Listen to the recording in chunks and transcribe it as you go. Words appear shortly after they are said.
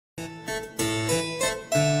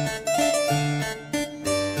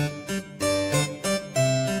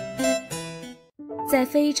在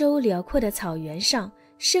非洲辽阔的草原上，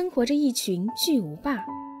生活着一群巨无霸，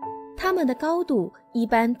它们的高度一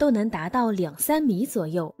般都能达到2-3米左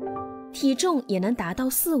右，体重也能达到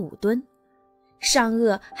4-5吨，上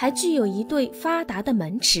颚还具有一对发达的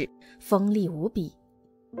门齿，锋利无比。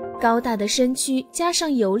高大的身躯加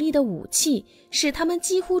上有力的武器，使它们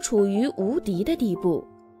几乎处于无敌的地步。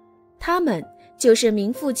它们就是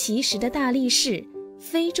名副其实的大力士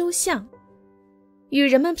非洲象。与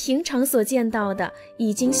人们平常所见到的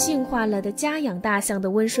已经驯化了的家养大象的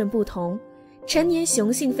温顺不同，成年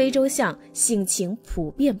雄性非洲象性情普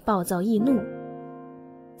遍暴躁易怒，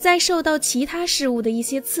在受到其他事物的一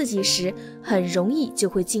些刺激时，很容易就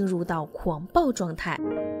会进入到狂暴状态。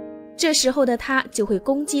这时候的它就会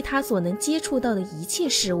攻击它所能接触到的一切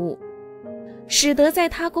事物，使得在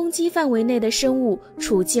它攻击范围内的生物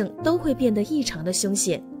处境都会变得异常的凶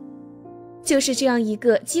险。就是这样一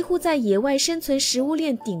个几乎在野外生存食物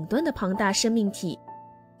链顶端的庞大生命体，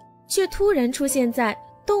却突然出现在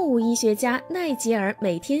动物医学家奈吉尔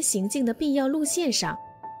每天行进的必要路线上，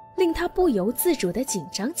令他不由自主地紧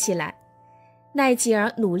张起来。奈吉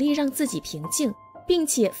尔努力让自己平静，并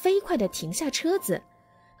且飞快地停下车子，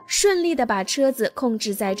顺利地把车子控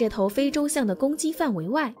制在这头非洲象的攻击范围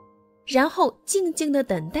外，然后静静地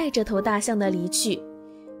等待这头大象的离去。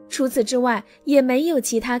除此之外，也没有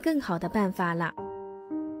其他更好的办法了。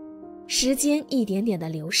时间一点点的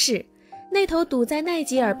流逝，那头堵在奈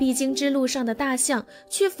吉尔必经之路上的大象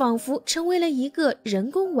却仿佛成为了一个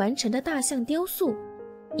人工完成的大象雕塑，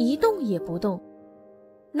一动也不动。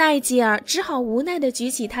奈吉尔只好无奈地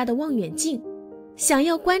举起他的望远镜，想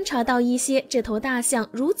要观察到一些这头大象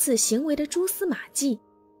如此行为的蛛丝马迹。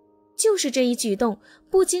就是这一举动，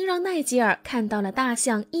不禁让奈吉尔看到了大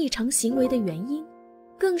象异常行为的原因，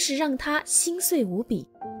更是让他心碎无比。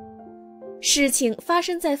事情发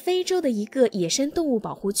生在非洲的一个野生动物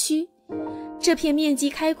保护区，这片面积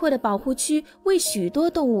开阔的保护区为许多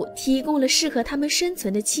动物提供了适合它们生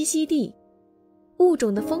存的栖息地。物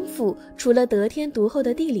种的丰富，除了得天独厚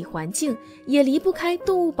的地理环境，也离不开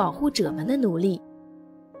动物保护者们的努力。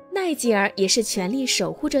奈吉尔也是全力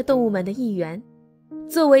守护着动物们的一员。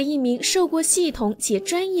作为一名受过系统且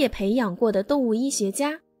专业培养过的动物医学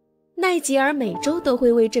家，奈吉尔每周都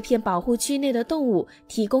会为这片保护区内的动物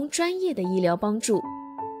提供专业的医疗帮助。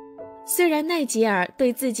虽然奈吉尔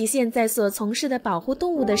对自己现在所从事的保护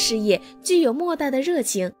动物的事业具有莫大的热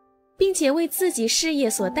情，并且为自己事业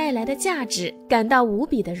所带来的价值感到无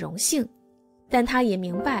比的荣幸，但他也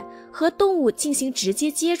明白和动物进行直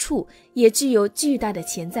接接触也具有巨大的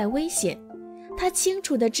潜在危险。他清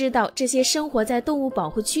楚地知道这些生活在动物保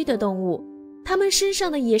护区的动物，它们身上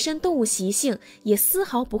的野生动物习性也丝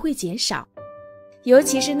毫不会减少。尤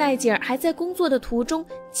其是奈吉尔还在工作的途中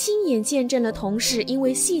亲眼见证了同事因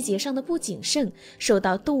为细节上的不谨慎受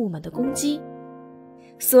到动物们的攻击。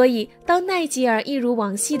所以当奈吉尔一如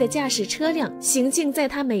往昔的驾驶车辆行进在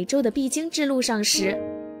他每周的必经之路上时，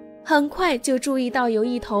很快就注意到有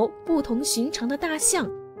一头不同寻常的大象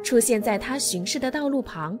出现在他巡视的道路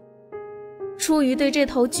旁。出于对这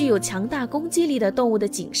头具有强大攻击力的动物的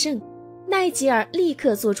谨慎，奈吉尔立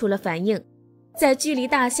刻做出了反应。在距离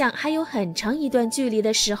大象还有很长一段距离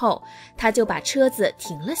的时候，他就把车子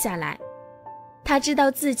停了下来。他知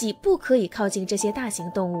道自己不可以靠近这些大型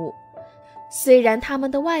动物，虽然它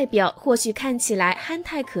们的外表或许看起来憨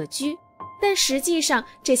态可掬，但实际上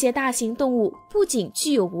这些大型动物不仅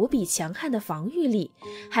具有无比强悍的防御力，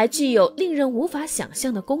还具有令人无法想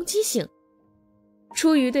象的攻击性。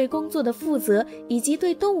出于对工作的负责以及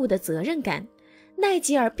对动物的责任感，奈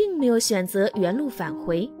吉尔并没有选择原路返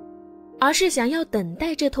回，而是想要等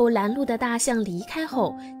待这头拦路的大象离开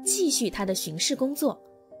后继续他的巡视工作。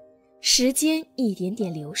时间一点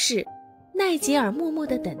点流逝，奈吉尔默默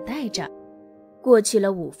地等待着。过去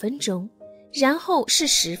了5分钟，然后是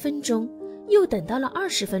10分钟，又等到了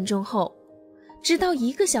20分钟后，直到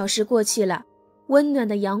1个小时过去了，温暖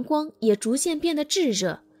的阳光也逐渐变得炙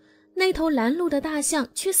热，那头拦路的大象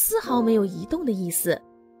却丝毫没有移动的意思。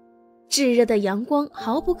炙热的阳光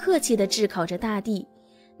毫不客气地炙烤着大地，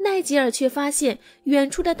奈吉尔却发现远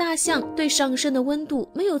处的大象对上升的温度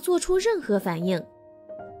没有做出任何反应。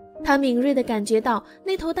他敏锐地感觉到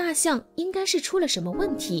那头大象应该是出了什么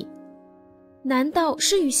问题。难道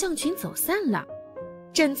是与象群走散了，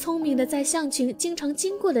正聪明地在象群经常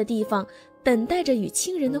经过的地方等待着与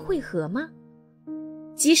亲人的会合吗？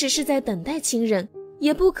即使是在等待亲人，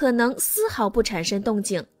也不可能丝毫不产生动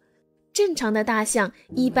静。正常的大象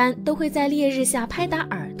一般都会在烈日下拍打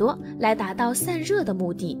耳朵来达到散热的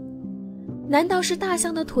目的。难道是大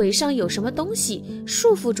象的腿上有什么东西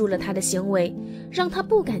束缚住了它的行为，让它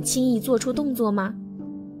不敢轻易做出动作吗？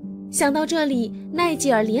想到这里，奈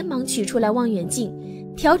吉尔连忙取出来望远镜，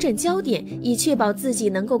调整焦点，以确保自己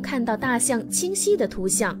能够看到大象清晰的图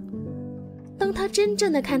像。当他真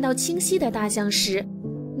正的看到清晰的大象时，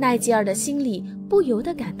奈吉尔的心里不由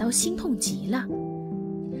得感到心痛极了，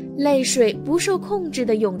泪水不受控制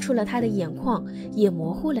地涌出了他的眼眶，也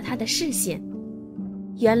模糊了他的视线。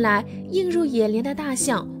原来映入眼帘的大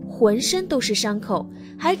象浑身都是伤口，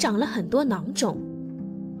还长了很多囊肿。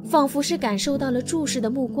仿佛是感受到了注视的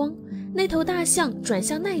目光，那头大象转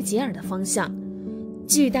向奈吉尔的方向，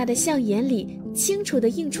巨大的象眼里清楚地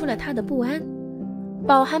映出了他的不安，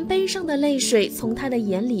饱含悲伤的泪水从他的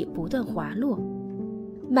眼里不断滑落，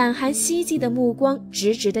满含希冀的目光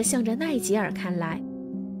直直地向着奈吉尔看来，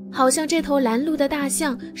好像这头拦路的大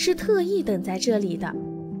象是特意等在这里的。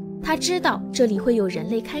他知道这里会有人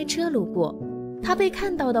类开车路过，他被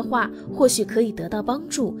看到的话，或许可以得到帮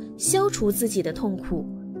助，消除自己的痛苦。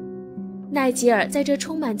奈吉尔在这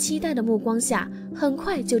充满期待的目光下，很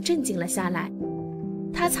快就镇静了下来。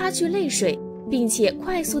他擦去泪水，并且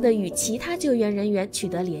快速地与其他救援人员取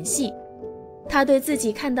得联系。他对自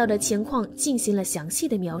己看到的情况进行了详细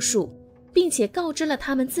的描述，并且告知了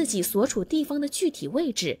他们自己所处地方的具体位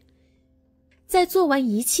置。在做完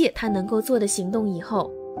一切他能够做的行动以后，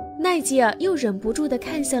奈吉尔又忍不住地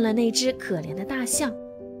看向了那只可怜的大象。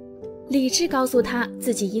理智告诉他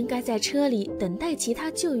自己应该在车里等待其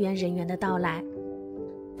他救援人员的到来，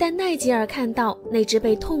但奈吉尔看到那只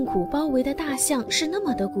被痛苦包围的大象是那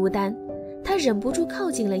么的孤单，他忍不住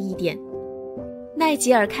靠近了一点。奈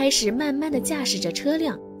吉尔开始慢慢地驾驶着车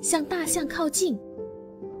辆向大象靠近，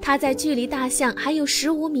他在距离大象还有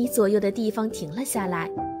15米左右的地方停了下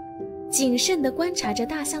来，谨慎地观察着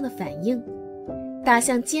大象的反应。大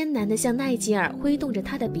象艰难地向奈吉尔挥动着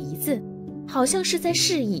它的鼻子，好像是在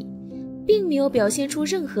示意，并没有表现出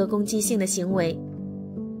任何攻击性的行为。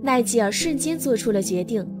奈吉尔瞬间做出了决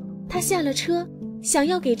定，他下了车，想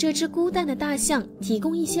要给这只孤单的大象提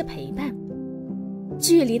供一些陪伴。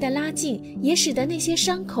距离的拉近也使得那些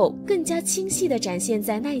伤口更加清晰地展现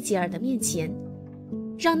在奈吉尔的面前，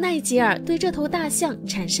让奈吉尔对这头大象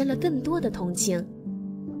产生了更多的同情。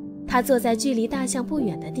他坐在距离大象不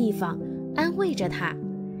远的地方，安慰着他。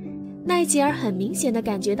奈吉尔很明显地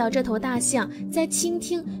感觉到这头大象在倾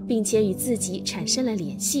听，并且与自己产生了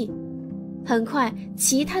联系。很快，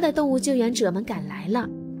其他的动物救援者们赶来了。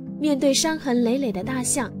面对伤痕累累的大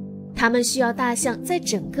象，他们需要大象在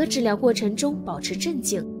整个治疗过程中保持镇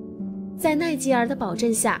静。在奈吉尔的保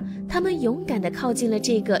证下，他们勇敢地靠近了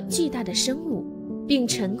这个巨大的生物，并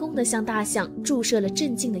成功地向大象注射了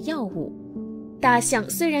镇静的药物。大象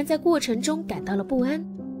虽然在过程中感到了不安，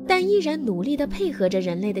但依然努力地配合着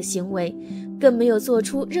人类的行为，更没有做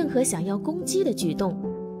出任何想要攻击的举动。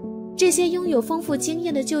这些拥有丰富经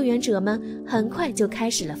验的救援者们很快就开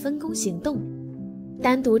始了分工行动，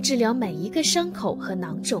单独治疗每一个伤口和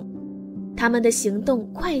囊肿。他们的行动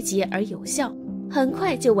快捷而有效，很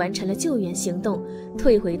快就完成了救援行动，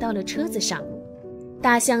退回到了车子上。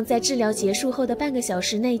大象在治疗结束后的半个小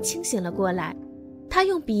时内清醒了过来，他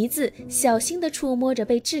用鼻子小心地触摸着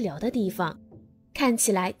被治疗的地方，看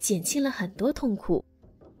起来减轻了很多痛苦。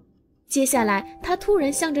接下来，他突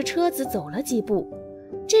然向着车子走了几步，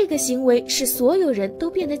这个行为使所有人都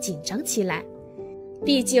变得紧张起来，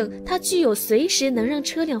毕竟他具有随时能让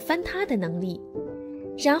车辆翻塌的能力。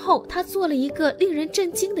然后他做了一个令人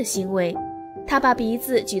震惊的行为，他把鼻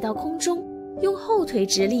子举到空中，用后腿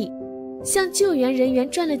直立，向救援人员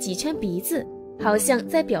转了几圈鼻子，好像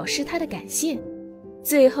在表示他的感谢。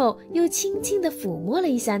最后又轻轻地抚摸了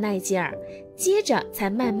一下奈吉尔，接着才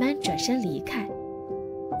慢慢转身离开。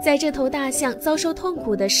在这头大象遭受痛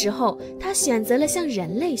苦的时候，他选择了向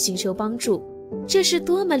人类寻求帮助，这是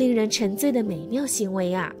多么令人沉醉的美妙行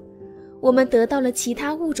为啊！我们得到了其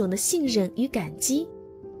他物种的信任与感激，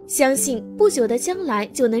相信不久的将来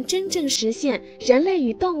就能真正实现人类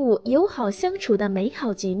与动物友好相处的美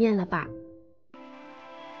好局面了吧。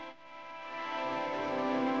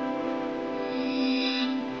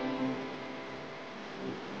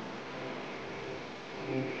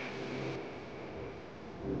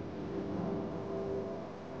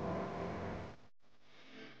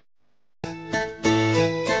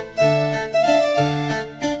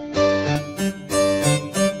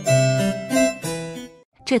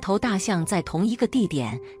这头大象在同一个地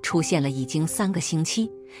点出现了已经3个星期，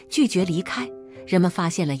拒绝离开。人们发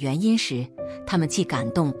现了原因时，他们既感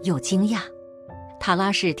动又惊讶。塔拉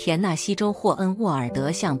是田纳西州霍恩沃尔德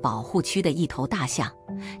象保护区的一头大象，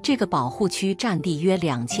这个保护区占地约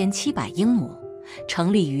2700英亩，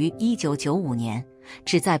成立于1995年，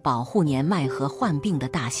旨在保护年迈和患病的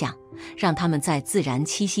大象，让它们在自然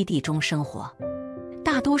栖息地中生活。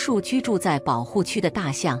大大多数居住在保护区的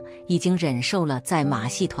大象已经忍受了在马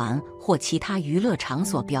戏团或其他娱乐场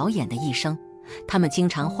所表演的一生，它们经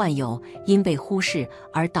常患有因被忽视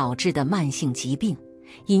而导致的慢性疾病，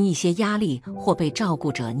因一些压力或被照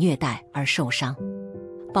顾者虐待而受伤。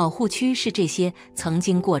保护区是这些曾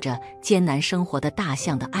经过着艰难生活的大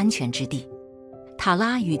象的安全之地。塔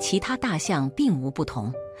拉与其他大象并无不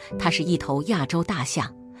同，它是一头亚洲大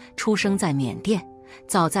象，出生在缅甸。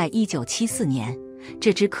早在1974年，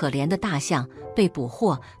这只可怜的大象被捕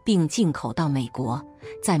获并进口到美国。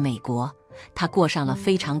在美国，它过上了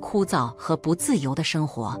非常枯燥和不自由的生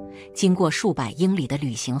活。经过数百英里的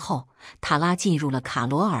旅行后，塔拉进入了卡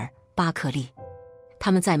罗尔·巴克利。他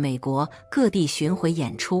们在美国各地巡回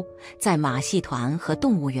演出，在马戏团和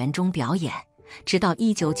动物园中表演，直到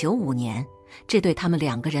1995年，这对他们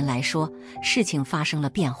2个人来说，事情发生了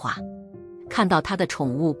变化。看到他的宠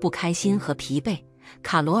物不开心和疲惫，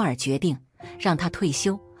卡罗尔决定让他退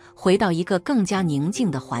休，回到一个更加宁静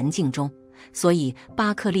的环境中。所以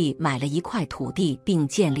巴克利买了一块土地并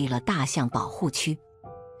建立了大象保护区。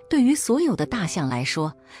对于所有的大象来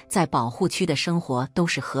说，在保护区的生活都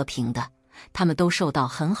是和平的，它们都受到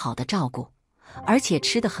很好的照顾，而且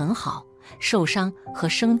吃得很好。受伤和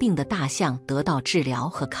生病的大象得到治疗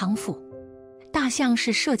和康复。大象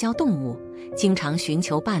是社交动物，经常寻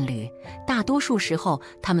求伴侣，大多数时候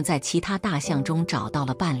它们在其他大象中找到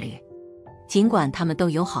了伴侣。尽管它们都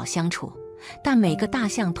友好相处，但每个大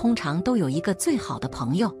象通常都有一个最好的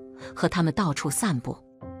朋友，和它们到处散步。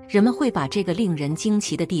人们会把这个令人惊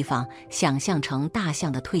奇的地方想象成大象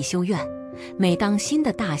的退休院。每当新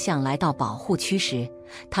的大象来到保护区时，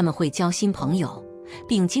他们会交新朋友，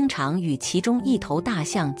并经常与其中一头大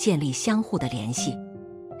象建立相互的联系。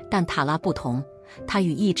但塔拉不同，他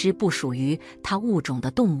与一只不属于他物种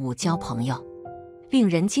的动物交朋友。令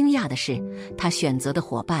人惊讶的是，他选择的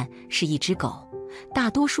伙伴是一只狗。大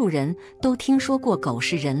多数人都听说过狗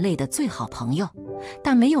是人类的最好朋友，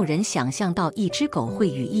但没有人想象到一只狗会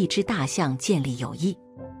与一只大象建立友谊。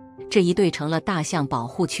这一对成了大象保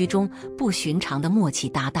护区中不寻常的默契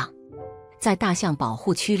搭档。在大象保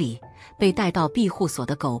护区里，被带到庇护所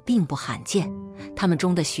的狗并不罕见，它们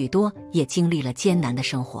中的许多也经历了艰难的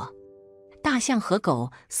生活。大象和狗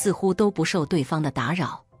似乎都不受对方的打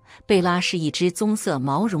扰。贝拉是一只棕色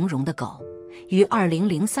毛茸茸的狗，于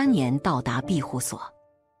2003年到达庇护所。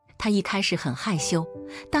它一开始很害羞，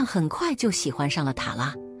但很快就喜欢上了塔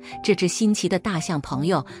拉。这只新奇的大象朋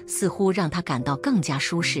友似乎让它感到更加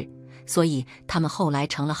舒适，所以他们后来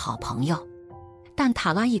成了好朋友。但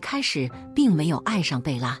塔拉一开始并没有爱上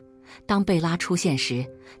贝拉。当贝拉出现时，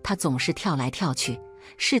他总是跳来跳去，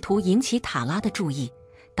试图引起塔拉的注意。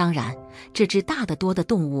当然，这只大得多的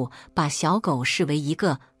动物把小狗视为一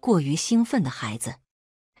个过于兴奋的孩子。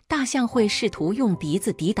大象会试图用鼻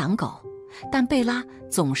子抵挡狗，但贝拉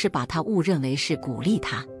总是把它误认为是鼓励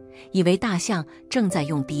它，以为大象正在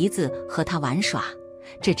用鼻子和它玩耍，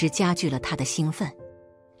这只加剧了它的兴奋。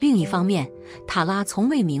另一方面，塔拉从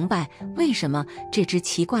未明白为什么这只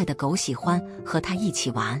奇怪的狗喜欢和它一起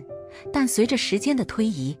玩，但随着时间的推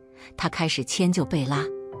移，他开始迁就贝拉。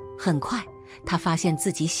很快，他发现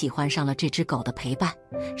自己喜欢上了这只狗的陪伴，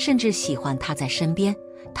甚至喜欢它在身边。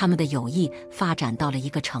他们的友谊发展到了一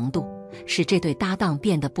个程度，使这对搭档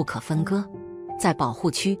变得不可分割。在保护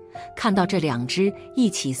区，看到这2只一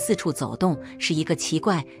起四处走动是一个奇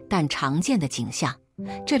怪但常见的景象。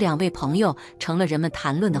这2位朋友成了人们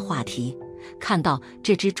谈论的话题。看到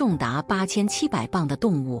这只重达8700磅的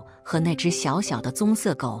动物和那只小小的棕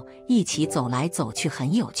色狗一起走来走去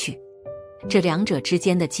很有趣。这2者之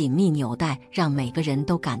间的紧密纽带让每个人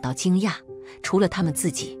都感到惊讶，除了他们自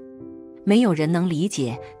己。没有人能理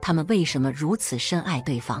解他们为什么如此深爱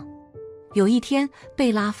对方。有一天，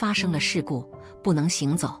贝拉发生了事故，不能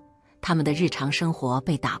行走，他们的日常生活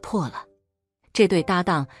被打破了。这对搭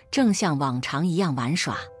档正像往常一样玩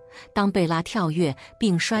耍。当贝拉跳跃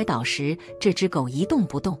并摔倒时，这只狗一动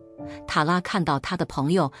不动。塔拉看到他的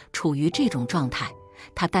朋友处于这种状态，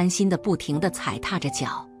他担心地不停地踩踏着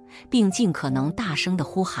脚，并尽可能大声地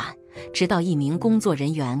呼喊，直到一名工作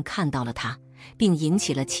人员看到了他，并引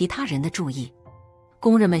起了其他人的注意。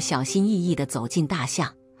工人们小心翼翼地走近大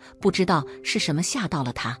象，不知道是什么吓到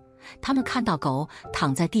了他。他们看到狗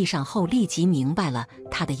躺在地上后，立即明白了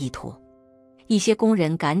他的意图。一些工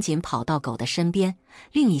人赶紧跑到狗的身边，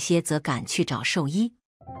另一些则赶去找兽医。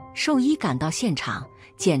兽医赶到现场，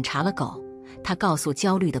检查了狗。他告诉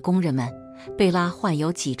焦虑的工人们，贝拉患有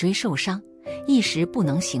脊椎受伤，一时不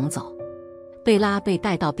能行走。贝拉被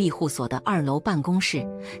带到庇护所的2楼办公室，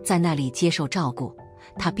在那里接受照顾。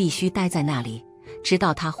他必须待在那里，直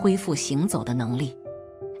到他恢复行走的能力。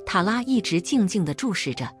塔拉一直静静地注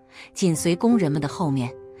视着，紧随工人们的后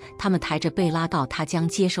面。他们抬着贝拉到他将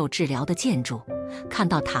接受治疗的建筑，看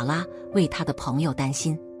到塔拉为他的朋友担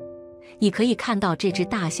心。你可以看到这只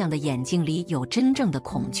大象的眼睛里有真正的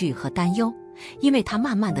恐惧和担忧，因为它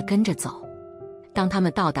慢慢地跟着走。当他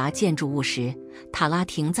们到达建筑物时，塔拉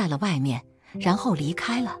停在了外面，然后离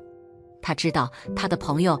开了。他知道他的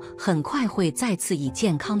朋友很快会再次以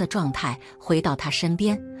健康的状态回到他身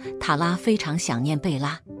边。塔拉非常想念贝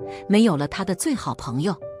拉，没有了他的最好朋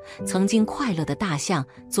友，曾经快乐的大象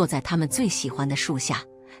坐在他们最喜欢的树下，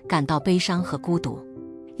感到悲伤和孤独。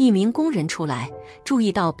一名工人出来，注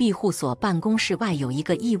意到庇护所办公室外有一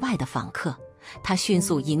个意外的访客，他迅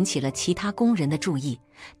速引起了其他工人的注意。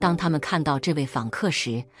当他们看到这位访客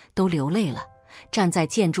时，都流泪了。站在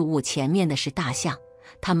建筑物前面的是大象，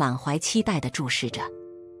他满怀期待地注视着。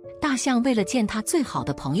大象为了见他最好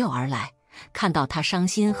的朋友而来，看到他伤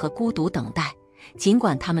心和孤独等待。尽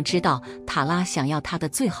管他们知道塔拉想要他的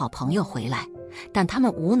最好朋友回来，但他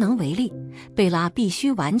们无能为力。贝拉必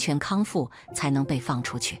须完全康复才能被放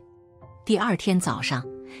出去。第二天早上，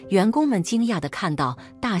员工们惊讶地看到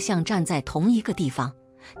大象站在同一个地方，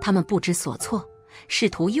他们不知所措，试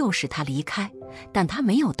图诱使他离开，但他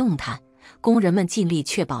没有动弹。工人们尽力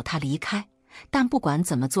确保他离开，但不管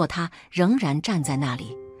怎么做，他仍然站在那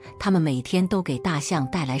里。他们每天都给大象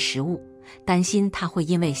带来食物，担心他会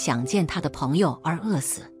因为想见他的朋友而饿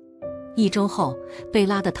死。1周后，贝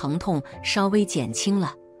拉的疼痛稍微减轻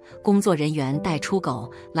了，工作人员带出狗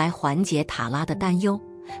来缓解塔拉的担忧。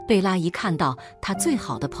贝拉一看到他最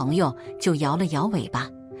好的朋友就摇了摇尾巴，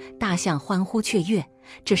大象欢呼雀跃，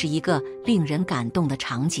这是一个令人感动的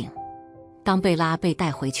场景。当贝拉被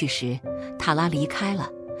带回去时，塔拉离开了，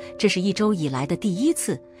这是1周以来的第一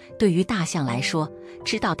次。对于大象来说，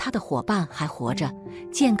知道他的伙伴还活着，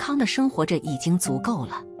健康的生活着已经足够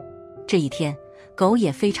了。这一天，狗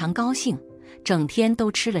也非常高兴，整天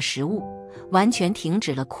都吃了食物，完全停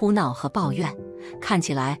止了哭闹和抱怨，看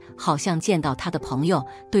起来好像见到他的朋友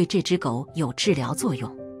对这只狗有治疗作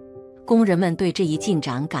用。工人们对这一进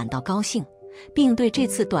展感到高兴，并对这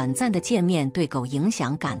次短暂的见面对狗影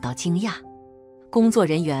响感到惊讶。工作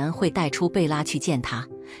人员会带出贝拉去见他，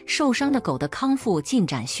受伤的狗的康复进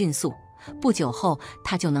展迅速，不久后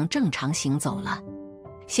它就能正常行走了。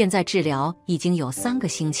现在治疗已经有3个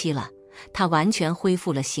星期了，它完全恢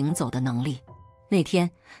复了行走的能力。那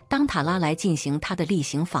天，当塔拉来进行他的例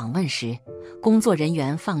行访问时，工作人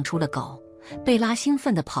员放出了狗，贝拉兴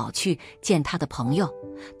奋地跑去见他的朋友，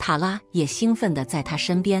塔拉也兴奋地在他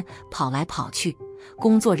身边跑来跑去。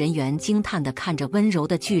工作人员惊叹地看着温柔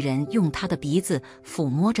的巨人用他的鼻子抚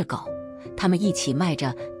摸着狗，他们一起迈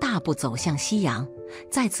着大步走向夕阳，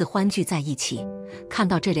再次欢聚在一起。看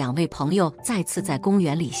到这2位朋友再次在公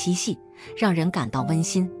园里嬉戏，让人感到温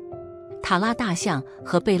馨。塔拉大象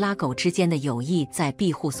和贝拉狗之间的友谊在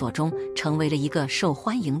庇护所中成为了一个受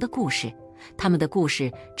欢迎的故事，他们的故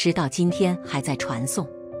事直到今天还在传颂。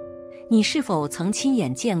你是否曾亲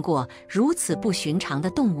眼见过如此不寻常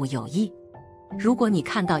的动物友谊？如果你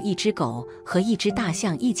看到一只狗和一只大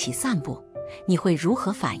象一起散步，你会如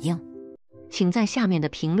何反应？请在下面的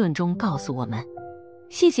评论中告诉我们。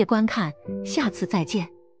谢谢观看，下次再见。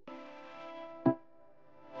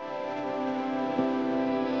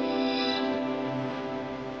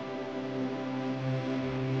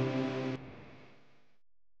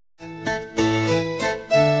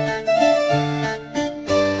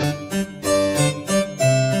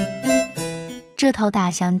这头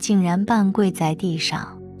大象竟然半跪在地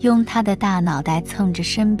上，用它的大脑袋蹭着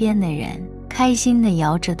身边的人，开心地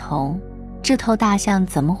摇着头。这头大象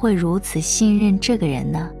怎么会如此信任这个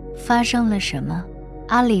人呢？发生了什么？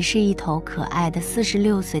阿里是一头可爱的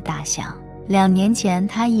46岁大象，2年前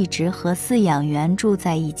他一直和饲养员住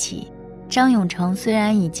在一起。张永成虽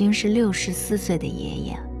然已经是64岁的爷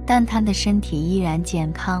爷，但他的身体依然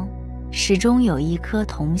健康，始终有一颗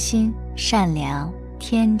童心，善良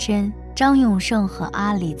天真。张永胜和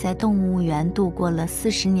阿里在动物园度过了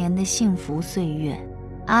40年的幸福岁月。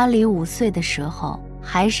阿里5岁的时候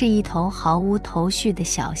还是一头毫无头绪的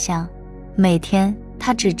小象，每天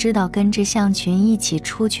他只知道跟着象群一起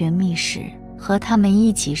出去觅食，和他们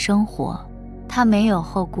一起生活。他没有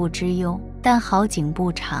后顾之忧，但好景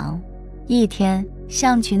不长。一天，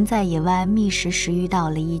象群在野外觅食时遇到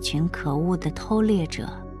了一群可恶的偷猎者，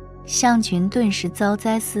象群顿时遭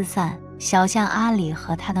灾四散。小象阿里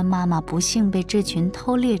和他的妈妈不幸被这群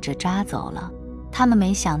偷猎者抓走了。他们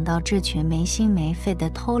没想到这群没心没肺的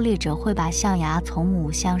偷猎者会把象牙从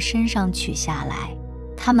母象身上取下来，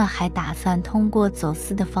他们还打算通过走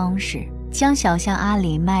私的方式将小象阿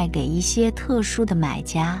里卖给一些特殊的买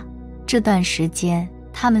家。这段时间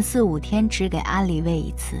他们4-5天只给阿里喂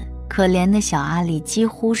一次，可怜的小阿里几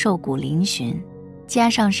乎瘦骨嶙峋，加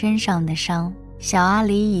上身上的伤，小阿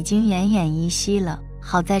里已经奄奄一息了。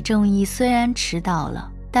好在正义虽然迟到了，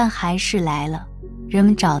但还是来了。人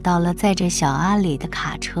们找到了载着小阿里的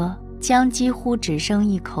卡车，将几乎只剩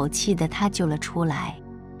一口气的他救了出来，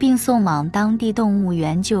并送往当地动物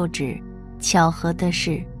园救治。巧合的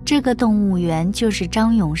是，这个动物园就是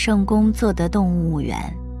张永胜工作的动物园。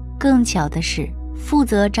更巧的是，负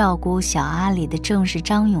责照顾小阿里的正是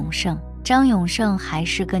张永胜。张永胜还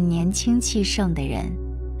是个年轻气盛的人，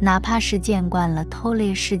哪怕是见惯了偷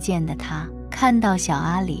猎事件的他，看到小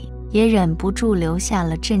阿里也忍不住流下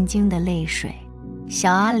了震惊的泪水。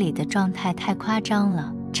小阿里的状态太夸张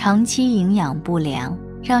了，长期营养不良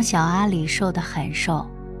让小阿里瘦得很瘦，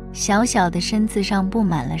小小的身子上布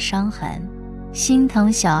满了伤痕。心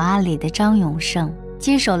疼小阿里的张永胜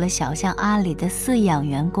接手了小象阿里的饲养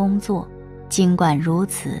员工作。尽管如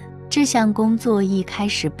此，这项工作一开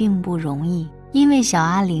始并不容易，因为小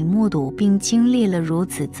阿里目睹并经历了如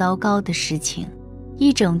此糟糕的事情，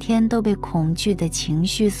一整天都被恐惧的情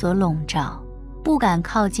绪所笼罩，不敢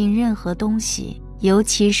靠近任何东西，尤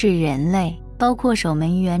其是人类，包括守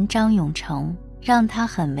门员张永成，让他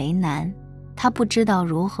很为难。他不知道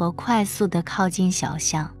如何快速地靠近小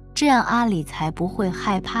象，这样阿里才不会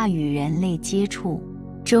害怕与人类接触。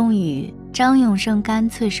终于，张永胜干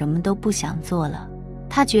脆什么都不想做了，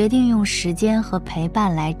他决定用时间和陪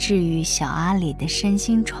伴来治愈小阿里的身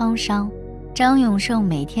心创伤。张永胜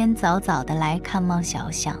每天早早地来看望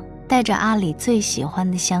小象，带着阿里最喜欢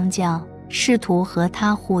的香蕉，试图和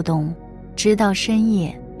他互动，直到深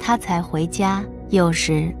夜他才回家。有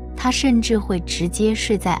时他甚至会直接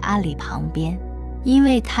睡在阿里旁边，因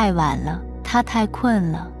为太晚了，他太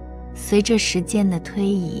困了。随着时间的推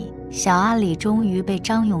移，小阿里终于被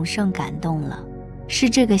张永胜感动了，是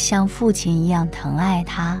这个像父亲一样疼爱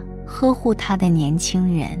他、呵护他的年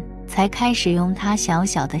轻人，才开始用他小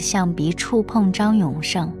小的象鼻触碰张永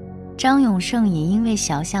胜。张永胜也因为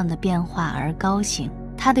小象的变化而高兴，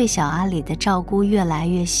他对小阿里的照顾越来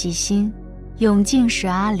越细心。永靖是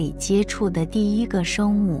阿里接触的第一个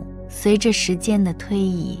生物，随着时间的推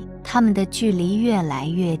移，他们的距离越来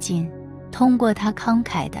越近。通过他慷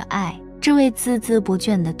慨的爱，这位孜孜不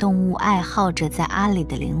倦的动物爱好者在阿里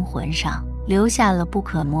的灵魂上留下了不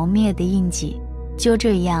可磨灭的印记。就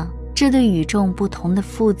这样，这对与众不同的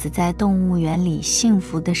父子在动物园里幸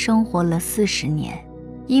福地生活了40年。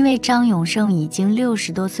因为张永胜已经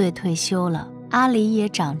60多岁退休了，阿里也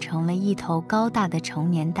长成了一头高大的成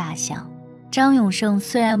年大象。张永胜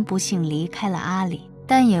虽然不幸离开了阿里，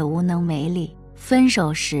但也无能为力。分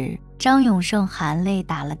手时，张永胜含泪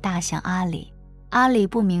打了大象阿里。阿里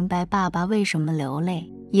不明白爸爸为什么流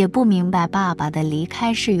泪，也不明白爸爸的离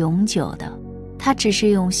开是永久的。他只是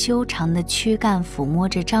用修长的躯干抚摸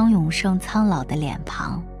着张永胜苍老的脸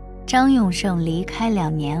庞。张永胜离开2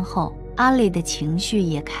年后，阿里的情绪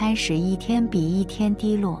也开始一天比一天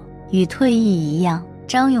低落。与退役一样，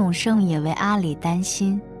张永胜也为阿里担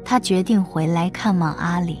心，他决定回来看望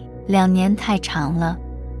阿里。2年太长了，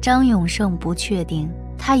张永胜不确定，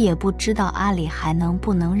他也不知道阿里还能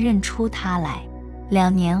不能认出他来。2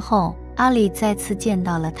年后，阿里再次见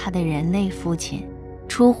到了他的人类父亲。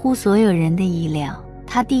出乎所有人的意料，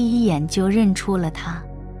他第一眼就认出了他。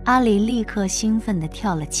阿里立刻兴奋地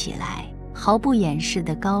跳了起来，毫不掩饰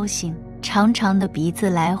的高兴，长长的鼻子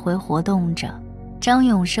来回活动着。张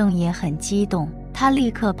永胜也很激动，他立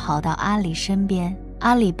刻跑到阿里身边，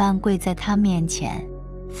阿里半跪在他面前，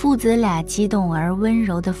父子俩激动而温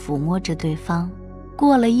柔地抚摸着对方。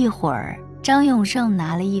过了一会儿，张永胜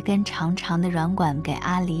拿了一根长长的软管给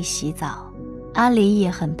阿里洗澡，阿里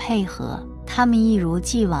也很配合，他们一如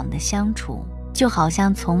既往的相处，就好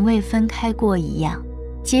像从未分开过一样。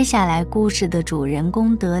接下来故事的主人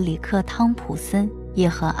公德里克·汤普森也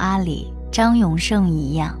和阿里、张永胜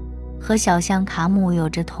一样，和小象卡姆有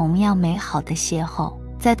着同样美好的邂逅。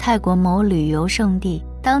在泰国某旅游胜地，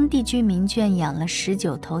当地居民圈养了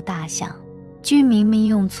19头大象，居民们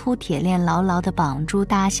用粗铁链牢牢地绑住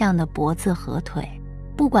大象的脖子和腿，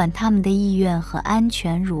不管他们的意愿和安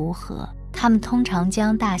全如何，他们通常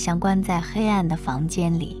将大象关在黑暗的房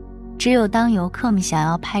间里。只有当游客们想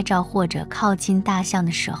要拍照或者靠近大象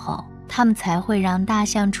的时候，他们才会让大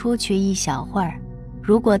象出去一小会儿。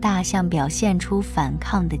如果大象表现出反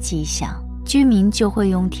抗的迹象，居民就会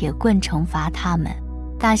用铁棍惩罚他们。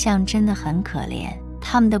大象真的很可怜，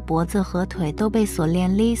他们的脖子和腿都被锁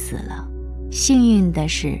链勒死了。幸运的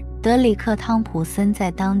是，德里克·汤普森在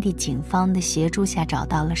当地警方的协助下找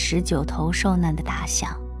到了19头受难的大象。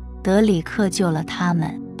德里克救了他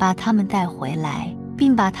们，把他们带回来，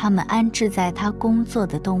并把他们安置在他工作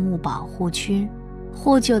的动物保护区。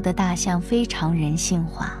获救的大象非常人性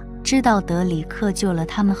化，知道德里克救了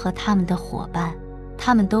他们和他们的伙伴，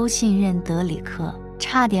他们都信任德里克，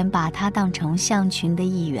差点把他当成象群的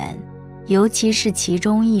一员。尤其是其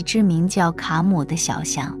中一只名叫卡姆的小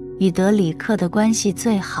象，与德里克的关系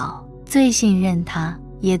最好，最信任他，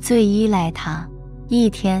也最依赖他。一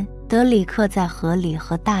天，德里克在河里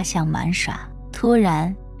和大象玩耍，突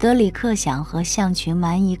然德里克想和象群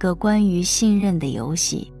玩一个关于信任的游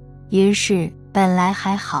戏，于是本来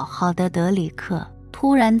还好好的德里克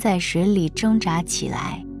突然在水里挣扎起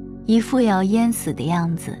来，一副要淹死的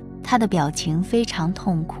样子，他的表情非常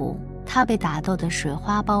痛苦，他被打斗的水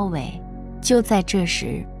花包围。就在这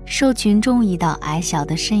时，兽群中一道矮小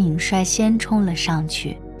的身影率先冲了上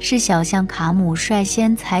去，是小象卡姆率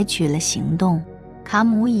先采取了行动。卡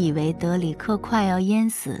姆以为德里克快要淹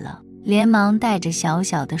死了，连忙带着小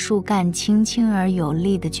小的树干轻轻而有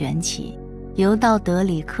力地卷起，游到德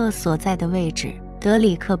里克所在的位置。德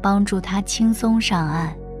里克帮助他轻松上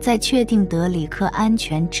岸，在确定德里克安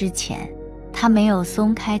全之前，他没有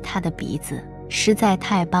松开他的鼻子，实在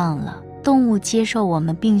太棒了。动物接受我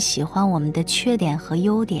们并喜欢我们的缺点和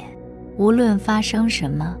优点，无论发生什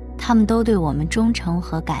么，他们都对我们忠诚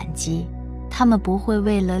和感激。他们不会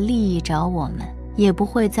为了利益找我们，也不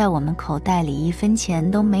会在我们口袋里1分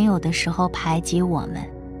钱都没有的时候排挤我们。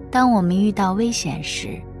当我们遇到危险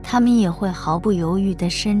时，他们也会毫不犹豫地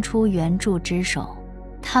伸出援助之手。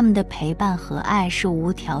他们的陪伴和爱是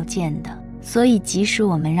无条件的，所以即使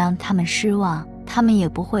我们让他们失望，他们也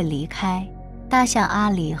不会离开。大象阿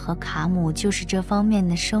里和卡姆就是这方面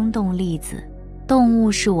的生动例子。动物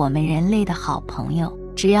是我们人类的好朋友，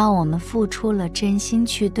只要我们付出了真心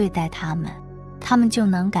去对待它们，它们就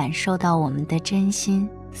能感受到我们的真心。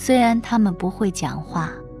虽然它们不会讲话，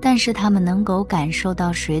但是它们能够感受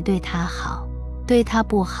到谁对它好，对它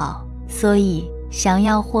不好。所以，想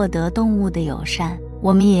要获得动物的友善，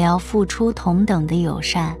我们也要付出同等的友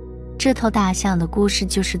善。这头大象的故事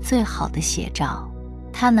就是最好的写照。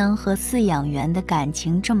它能和饲养员的感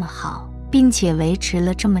情这么好，并且维持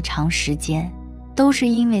了这么长时间，都是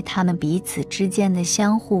因为它们彼此之间的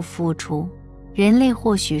相互付出。人类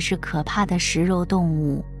或许是可怕的食肉动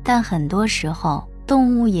物，但很多时候，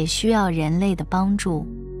动物也需要人类的帮助。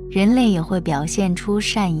人类也会表现出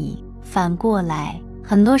善意，反过来，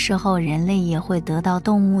很多时候人类也会得到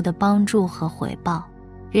动物的帮助和回报。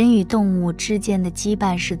人与动物之间的羁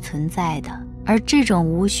绊是存在的，而这种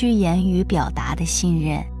无需言语表达的信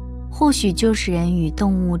任，或许就是人与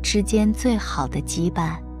动物之间最好的羁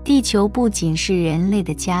绊。地球不仅是人类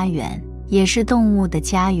的家园，也是动物的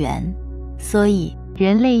家园，所以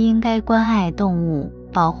人类应该关爱动物，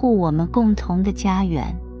保护我们共同的家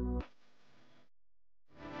园。